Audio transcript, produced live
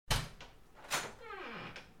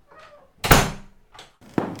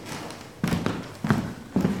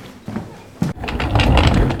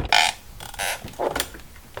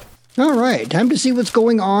All right, time to see what's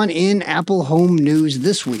going on in Apple Home news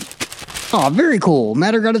this week. Oh, very cool.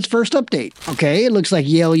 Matter got its first update. Okay, it looks like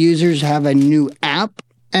Yale users have a new app,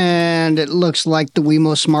 and it looks like the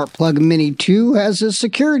Wemo Smart Plug Mini 2 has a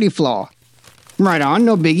security flaw. Right on,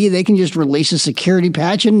 no biggie. They can just release a security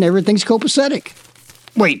patch and everything's copacetic.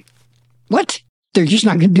 Wait, what? They're just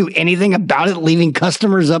not going to do anything about it, leaving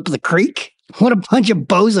customers up the creek? What a bunch of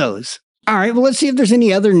bozos. All right, well, let's see if there's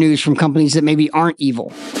any other news from companies that maybe aren't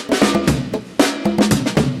evil.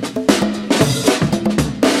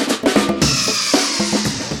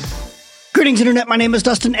 Greetings, Internet. My name is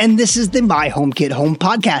Dustin, and this is the My HomeKit Home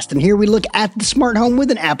Podcast, and here we look at the smart home with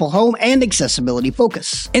an Apple home and accessibility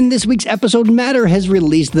focus. In this week's episode, Matter has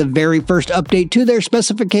released the very first update to their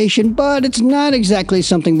specification, but it's not exactly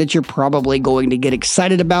something that you're probably going to get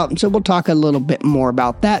excited about, and so we'll talk a little bit more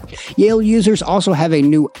about that. Yale users also have a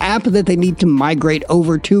new app that they need to migrate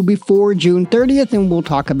over to before June 30th, and we'll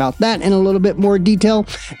talk about that in a little bit more detail.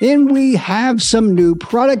 Then we have some new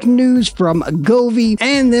product news from Govee,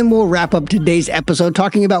 and then we'll wrap up today's episode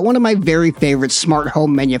talking about one of my very favorite smart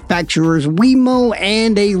home manufacturers, Wemo,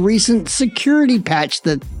 and a recent security patch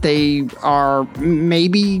that they are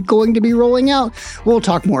maybe going to be rolling out. We'll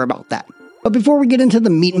talk more about that. But before we get into the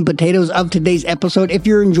meat and potatoes of today's episode, if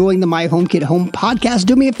you're enjoying the My HomeKit Home Podcast,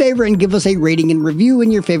 do me a favor and give us a rating and review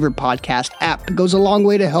in your favorite podcast app. It goes a long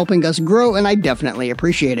way to helping us grow, and I definitely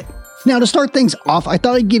appreciate it. Now, to start things off, I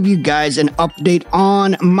thought I'd give you guys an update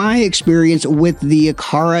on my experience with the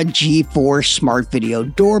Aqara G4 Smart Video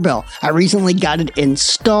Doorbell. I recently got it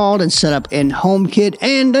installed and set up in HomeKit,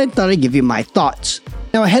 and I thought I'd give you my thoughts.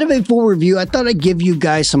 Now, ahead of a full review, I thought I'd give you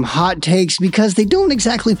guys some hot takes because they don't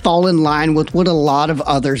exactly fall in line with what a lot of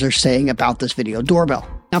others are saying about this video doorbell.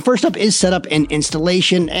 Now, first up is setup and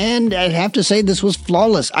installation, and I have to say this was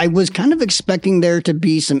flawless. I was kind of expecting there to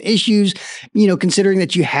be some issues, considering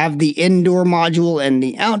that you have the indoor module and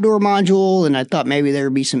the outdoor module, and I thought maybe there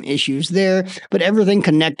would be some issues there, but everything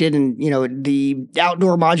connected, and, the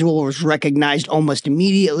outdoor module was recognized almost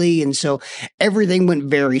immediately, and so everything went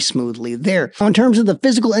very smoothly there. Now, in terms of the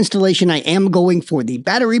physical installation, I am going for the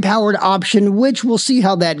battery-powered option, which we'll see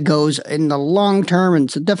how that goes in the long term, and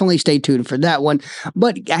so definitely stay tuned for that one.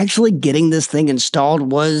 But actually getting this thing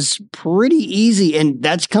installed was pretty easy, and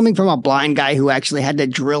that's coming from a blind guy who actually had to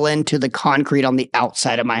drill into the concrete on the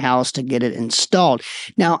outside of my house to get it installed.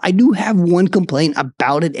 Now, I do have one complaint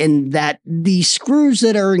about it, in that the screws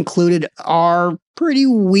that are included are pretty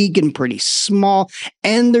weak and pretty small,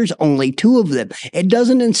 and there's only 2 of them. It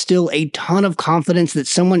doesn't instill a ton of confidence that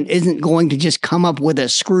someone isn't going to just come up with a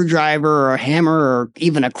screwdriver or a hammer or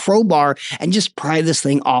even a crowbar and just pry this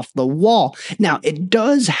thing off the wall. Now, it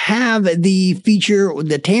does have the feature,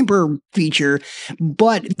 the tamper feature,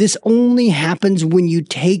 but this only happens when you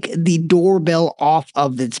take the doorbell off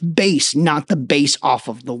of its base, not the base off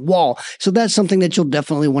of the wall. So that's something that you'll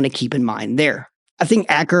definitely want to keep in mind there. I think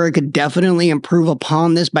Aqara could definitely improve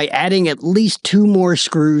upon this by adding at least 2 more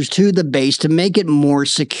screws to the base to make it more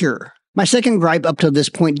secure. My second gripe up to this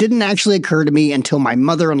point didn't actually occur to me until my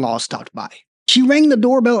mother-in-law stopped by. She rang the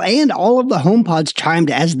doorbell and all of the HomePods chimed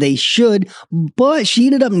as they should, but she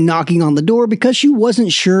ended up knocking on the door because she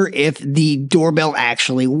wasn't sure if the doorbell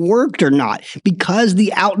actually worked or not, because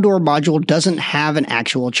the outdoor module doesn't have an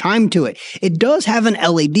actual chime to it. It does have an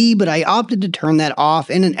LED, but I opted to turn that off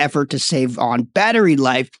in an effort to save on battery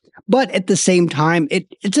life. But at the same time,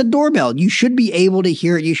 it's a doorbell. You should be able to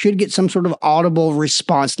hear it. You should get some sort of audible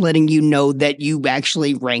response letting you know that you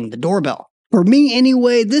actually rang the doorbell. For me,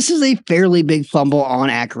 anyway, this is a fairly big fumble on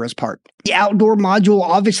Aqara's part. The outdoor module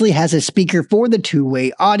obviously has a speaker for the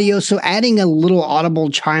 2-way audio, so adding a little audible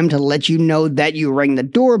chime to let you know that you rang the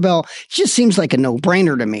doorbell just seems like a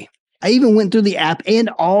no-brainer to me. I even went through the app and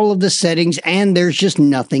all of the settings, and there's just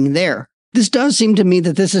nothing there. This does seem to me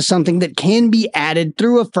that this is something that can be added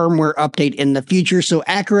through a firmware update in the future, so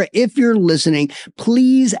Aqara, if you're listening,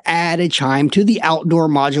 please add a chime to the outdoor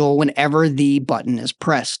module whenever the button is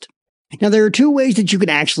pressed. Now, there are 2 ways that you can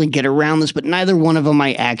actually get around this, but neither one of them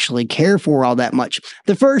I actually care for all that much.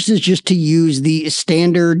 The first is just to use the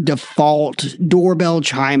standard default doorbell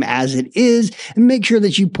chime as it is, and make sure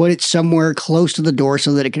that you put it somewhere close to the door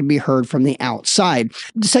so that it can be heard from the outside.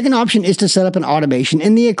 The second option is to set up an automation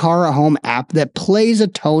in the Aqara Home app that plays a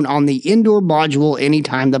tone on the indoor module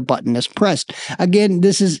anytime the button is pressed. Again,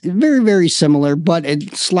 this is very, very similar, but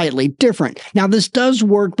it's slightly different. Now, this does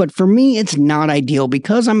work, but for me, it's not ideal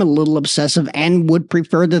because I'm a little obsessive and would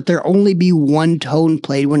prefer that there only be one tone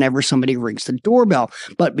played whenever somebody rings the doorbell.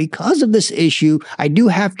 But because of this issue, I do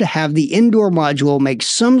have to have the indoor module make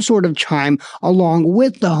some sort of chime along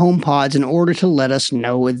with the HomePods in order to let us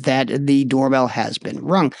know that the doorbell has been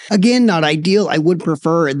rung. Again, not ideal. I would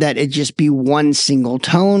prefer that it just be one single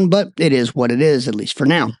tone, but it is what it is, at least for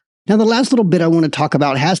now. Now, the last little bit I want to talk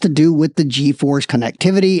about has to do with the G-Force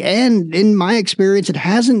connectivity, and in my experience, it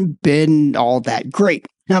hasn't been all that great.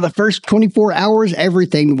 Now, the first 24 hours,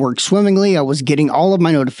 everything worked swimmingly. I was getting all of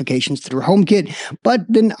my notifications through HomeKit, but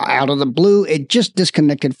then out of the blue, it just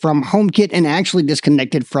disconnected from HomeKit and actually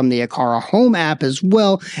disconnected from the Aqara Home app as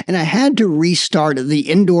well, and I had to restart the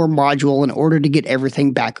indoor module in order to get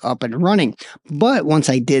everything back up and running. But once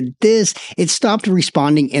I did this, it stopped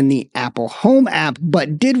responding in the Apple Home app,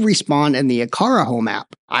 but did respond in the Aqara Home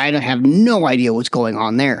app. I have no idea what's going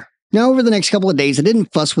on there. Now, over the next couple of days, I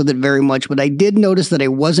didn't fuss with it very much, but I did notice that I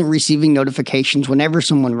wasn't receiving notifications whenever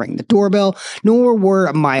someone rang the doorbell, nor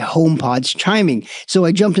were my HomePods chiming. So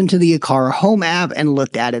I jumped into the Aqara Home app and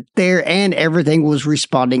looked at it there, and everything was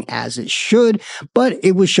responding as it should, but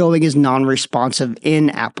it was showing as non-responsive in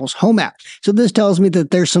Apple's Home app. So this tells me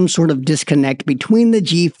that there's some sort of disconnect between the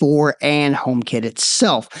G4 and HomeKit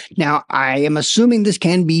itself. Now, I am assuming this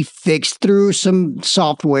can be fixed through some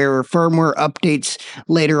software or firmware updates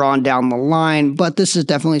later on down the line, but this is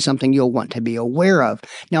definitely something you'll want to be aware of.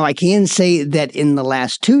 Now, I can say that in the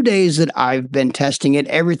last 2 days that I've been testing it,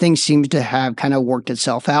 everything seems to have kind of worked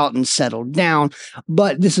itself out and settled down,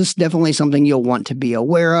 but this is definitely something you'll want to be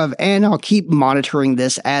aware of, and I'll keep monitoring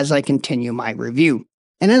this as I continue my review.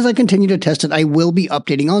 And as I continue to test it, I will be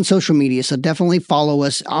updating on social media, so definitely follow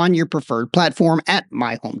us on your preferred platform at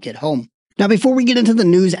My HomeKit Home. Now, before we get into the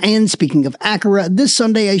news, and speaking of Aqara, this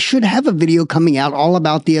Sunday I should have a video coming out all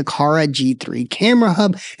about the Aqara G3 camera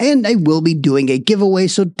hub, and I will be doing a giveaway,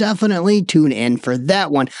 so definitely tune in for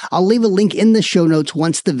that one. I'll leave a link in the show notes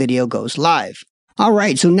once the video goes live.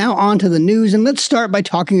 Alright, so now on to the news, and let's start by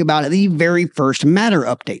talking about the very first Matter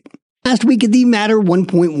update. Last week, the Matter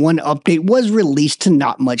 1.1 update was released to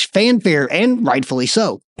not much fanfare, and rightfully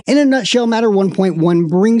so. In a nutshell, Matter 1.1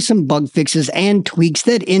 brings some bug fixes and tweaks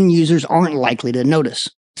that end users aren't likely to notice.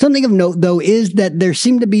 Something of note, though, is that there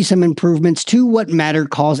seem to be some improvements to what Matter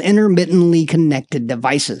calls intermittently connected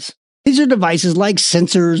devices. These are devices like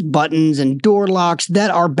sensors, buttons, and door locks that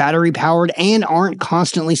are battery-powered and aren't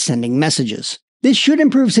constantly sending messages. This should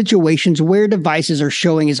improve situations where devices are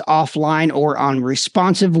showing as offline or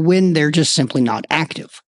unresponsive when they're just simply not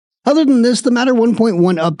active. Other than this, the Matter 1.1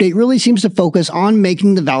 update really seems to focus on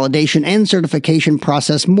making the validation and certification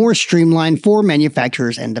process more streamlined for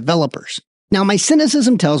manufacturers and developers. Now, my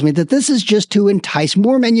cynicism tells me that this is just to entice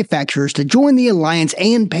more manufacturers to join the alliance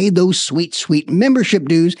and pay those sweet membership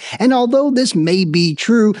dues, and although this may be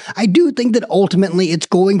true, I do think that ultimately it's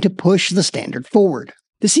going to push the standard forward.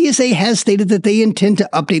 The CSA has stated that they intend to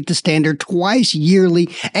update the standard twice yearly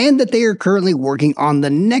and that they are currently working on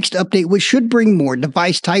the next update, which should bring more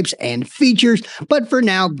device types and features, but for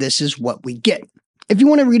now, this is what we get. If you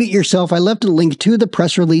want to read it yourself, I left a link to the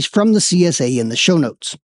press release from the CSA in the show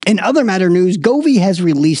notes. In other Matter news, Govee has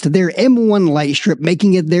released their M1 light strip,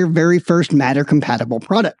 making it their very first Matter-compatible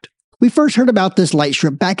product. We first heard about this light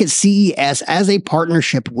strip back at CES as a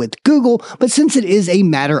partnership with Google, but since it is a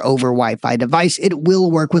Matter over Wi-Fi device, it will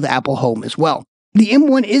work with Apple Home as well. The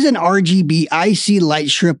M1 is an RGB IC light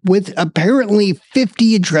strip with apparently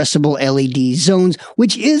 50 addressable LED zones,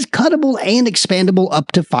 which is cuttable and expandable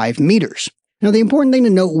up to 5 meters. Now, the important thing to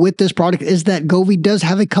note with this product is that Govee does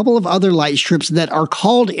have a couple of other light strips that are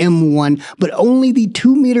called M1, but only the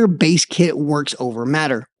 2-meter base kit works over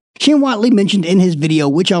Matter. Shane Watley mentioned in his video,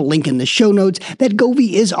 which I'll link in the show notes, that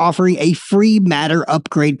Govee is offering a free Matter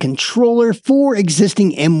upgrade controller for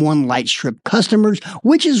existing M1 light strip customers,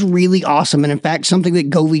 which is really awesome, and in fact something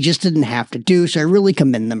that Govee just didn't have to do, so I really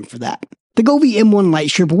commend them for that. The Govee M1 light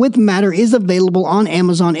strip with Matter is available on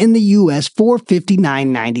Amazon in the US for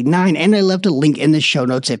 $59.99, and I left a link in the show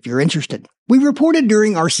notes if you're interested. We reported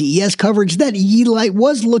during our CES coverage that Yeelight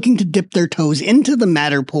was looking to dip their toes into the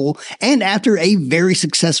Matter pool, and after a very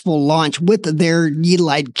successful launch with their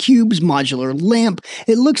Yeelight Cubes modular lamp,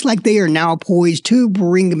 it looks like they are now poised to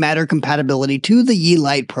bring Matter compatibility to the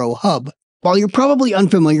Yeelight Pro Hub. While you're probably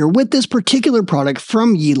unfamiliar with this particular product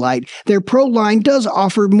from Yeelight, their Pro line does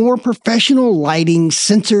offer more professional lighting,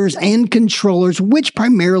 sensors, and controllers which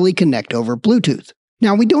primarily connect over Bluetooth.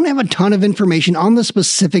 Now, we don't have a ton of information on the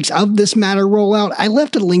specifics of this Matter rollout. I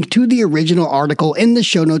left a link to the original article in the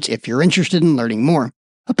show notes if you're interested in learning more.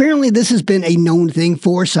 Apparently, this has been a known thing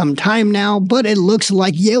for some time now, but it looks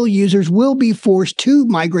like Yale users will be forced to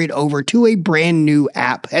migrate over to a brand new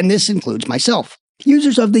app, and this includes myself.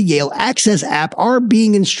 Users of the Yale Access app are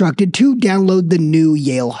being instructed to download the new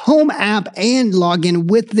Yale Home app and log in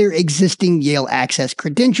with their existing Yale Access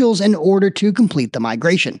credentials in order to complete the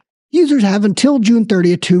migration. Users have until June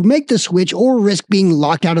 30th to make the switch or risk being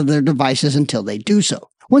locked out of their devices until they do so.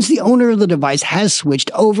 Once the owner of the device has switched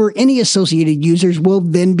over, any associated users will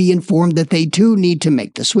then be informed that they too need to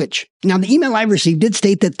make the switch. Now, the email I received did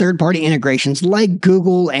state that third-party integrations like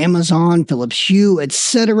Google, Amazon, Philips Hue,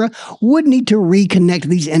 etc. would need to reconnect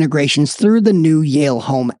these integrations through the new Yale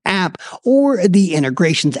Home app or the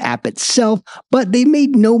integrations app itself, but they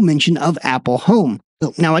made no mention of Apple Home.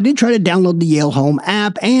 Now, I did try to download the Yale Home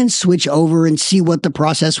app and switch over and see what the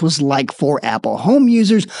process was like for Apple Home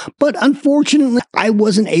users, but unfortunately, I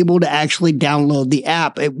wasn't able to actually download the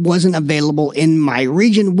app. It wasn't available in my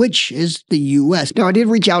region, which is the US. Now, I did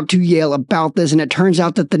reach out to Yale about this, and it turns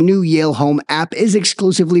out that the new Yale Home app is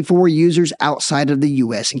exclusively for users outside of the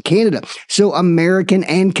US and Canada. So American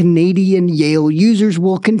and Canadian Yale users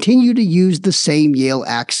will continue to use the same Yale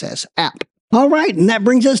Access app. All right, and that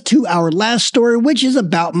brings us to our last story, which is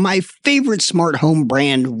about my favorite smart home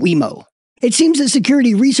brand, Wemo. It seems that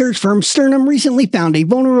security research firm Sternum recently found a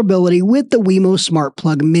vulnerability with the Wemo Smart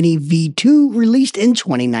Plug Mini V2 released in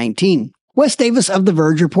 2019. Wes Davis of The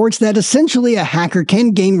Verge reports that essentially a hacker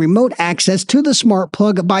can gain remote access to the smart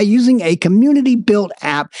plug by using a community-built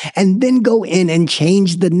app and then go in and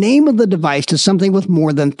change the name of the device to something with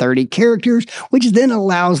more than 30 characters, which then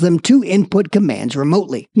allows them to input commands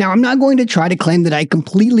remotely. Now, I'm not going to try to claim that I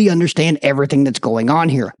completely understand everything that's going on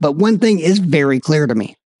here, but one thing is very clear to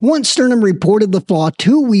me. Once Sternum reported the flaw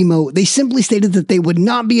to Wemo, they simply stated that they would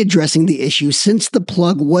not be addressing the issue since the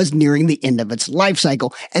plug was nearing the end of its life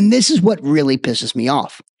cycle, and this is what really pisses me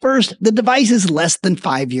off. First, the device is less than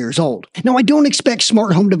 5 years old. Now, I don't expect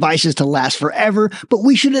smart home devices to last forever, but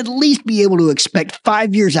we should at least be able to expect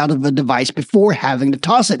 5 years out of a device before having to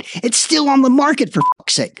toss it. It's still on the market, for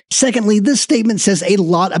fuck's sake. Secondly, this statement says a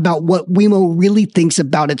lot about what Wemo really thinks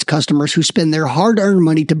about its customers who spend their hard-earned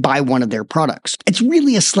money to buy one of their products. It's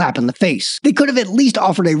really a slap in the face. They could have at least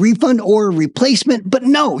offered a refund or a replacement, but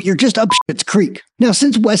no, you're just up shit's creek. Now,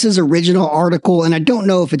 since Wes's original article, and I don't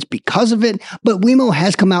know if it's because of it, but Wemo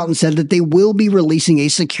has come out and said that they will be releasing a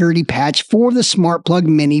security patch for the Smart Plug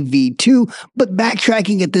Mini V2, but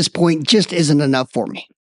backtracking at this point just isn't enough for me.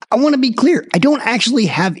 I want to be clear, I don't actually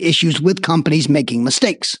have issues with companies making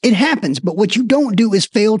mistakes. It happens, but what you don't do is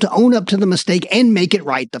fail to own up to the mistake and make it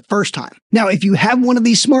right the first time. Now, if you have one of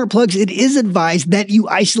these smart plugs, it is advised that you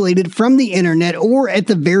isolate it from the internet or at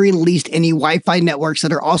the very least any Wi-Fi networks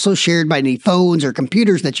that are also shared by any phones or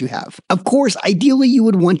computers that you have. Of course, ideally you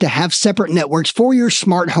would want to have separate networks for your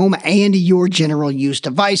smart home and your general use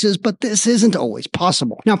devices, but this isn't always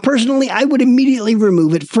possible. Now, personally, I would immediately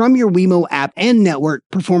remove it from your Wemo app and network,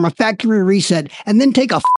 perform a factory reset, and then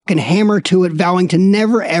take a fucking hammer to it, vowing to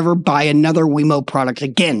never ever buy another Wemo product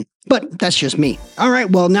again. But that's just me.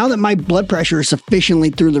 Alright, well, now that my blood pressure is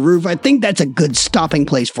sufficiently through the roof, I think that's a good stopping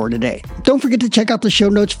place for today. Don't forget to check out the show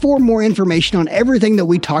notes for more information on everything that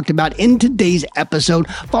we talked about in today's episode.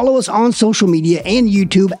 Follow us on social media and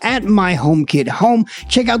YouTube at MyHomeKitHome.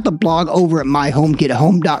 Check out the blog over at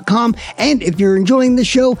myhomekithome.com. And if you're enjoying the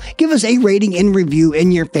show, give us a rating and review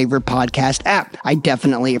in your favorite podcast app. I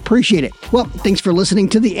definitely appreciate it. Well, thanks for listening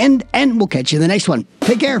to the end, and we'll catch you in the next one.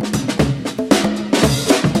 Take care.